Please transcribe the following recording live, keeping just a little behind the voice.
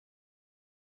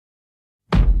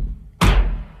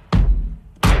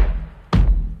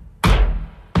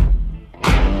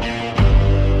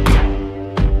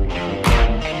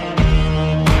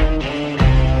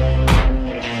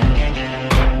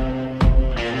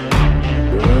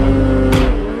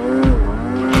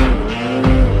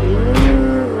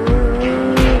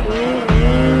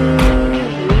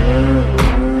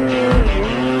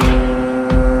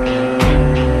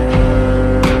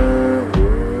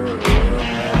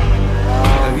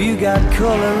got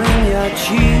color in your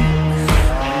cheeks.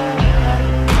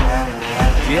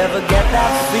 Do you ever get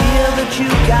that fear that you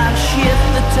can't shift,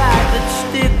 the tide that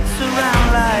sticks around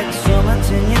like summit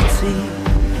in your teeth?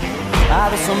 Are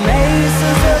there some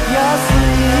aces up your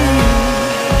sleeve?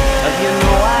 Have you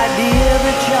no idea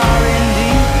that you're in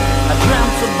deep? I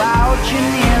dreamt about you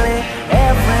nearly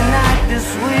every night this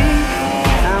week.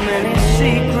 How many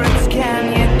secrets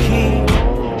can you keep?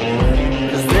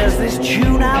 'Cause there's this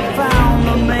tune I found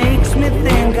that makes me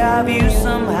think of you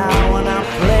somehow, and I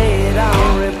play it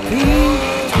on repeat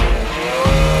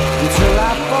until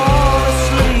I fall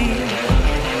asleep,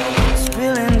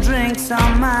 spilling drinks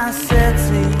on my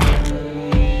settee.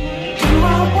 Do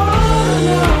I wanna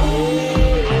know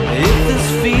if this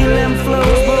feeling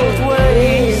flows both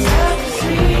ways?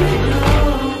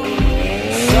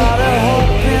 Sorta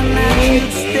hoping that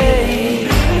you'd stay,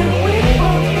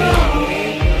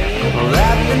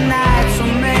 that the nights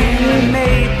were mainly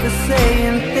made for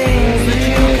saying things that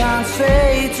you can't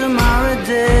say tomorrow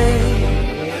day.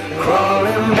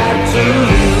 Crawling back to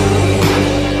you,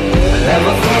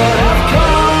 never thought of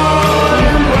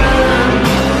calling when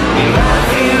you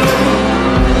love you,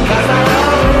 'cause I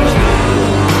always do.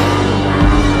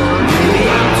 Maybe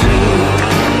I'm too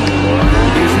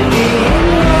busy being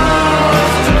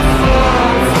lost to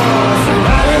fall for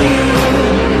somebody new.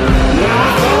 Now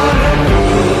I thought of you,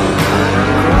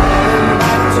 crawling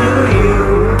back to you.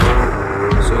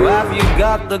 So have you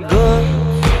got the goods?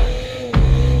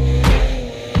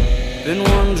 Been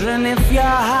wondering if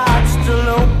your heart's still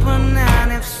open,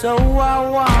 and if so, I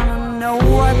wanna know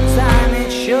what time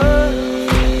it should.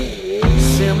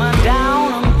 Simmer down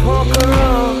and poker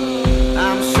up.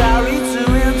 I'm sorry to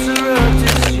interrupt,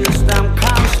 it's just I'm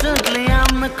constantly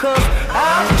on the cusp.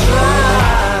 I've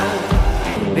tried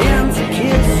been to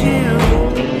kiss you,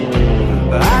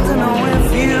 but I don't know if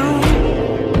you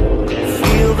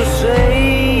feel the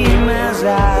same as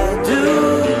I do.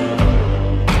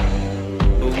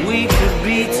 We could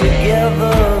be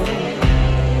together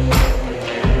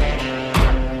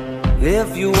if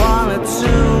you wanted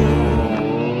to.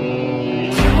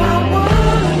 Do I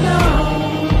wanna know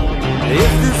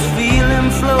if this feeling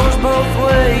flows both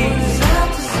ways?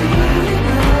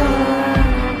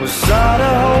 We're sorta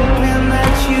hoping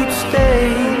that you'd stay,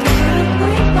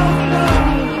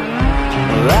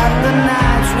 that the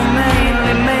nights were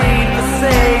mainly made for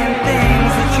saying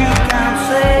things that you can't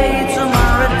say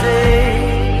tomorrow day.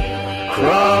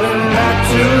 Crawling back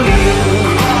to you,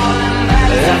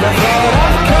 never thought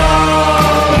of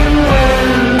calling when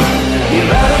you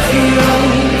better feel,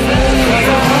 'cause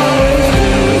I always do.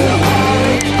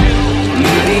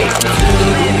 Maybe I'm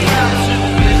too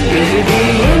busy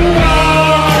being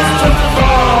lost to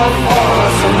fall for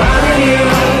somebody new.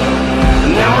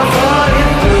 Now I thought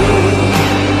it through,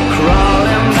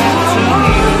 crawling back to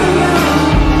you.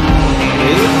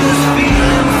 If this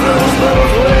feeling flows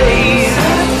both ways,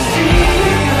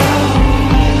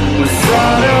 we're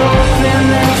sorta hoping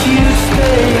that you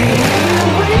stay.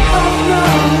 We both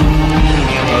know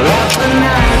that the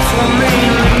nights were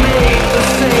mainly made for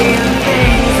saying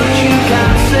things that you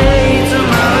can't say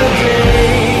tomorrow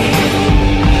day.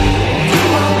 Do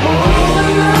I wanna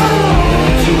know?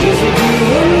 Too busy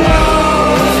being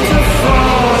lost to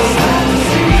fall.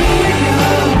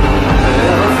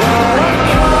 Never thought of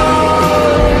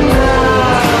calling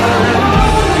now.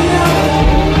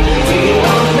 Do you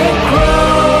want me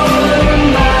crawling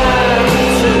back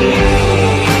to you?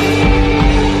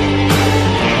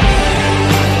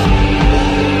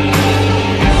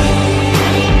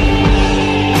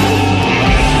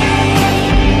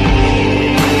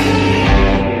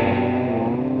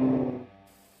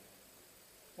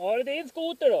 Var det din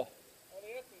skoter då? Jag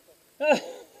vet inte.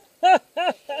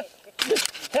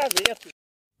 Jag vet inte.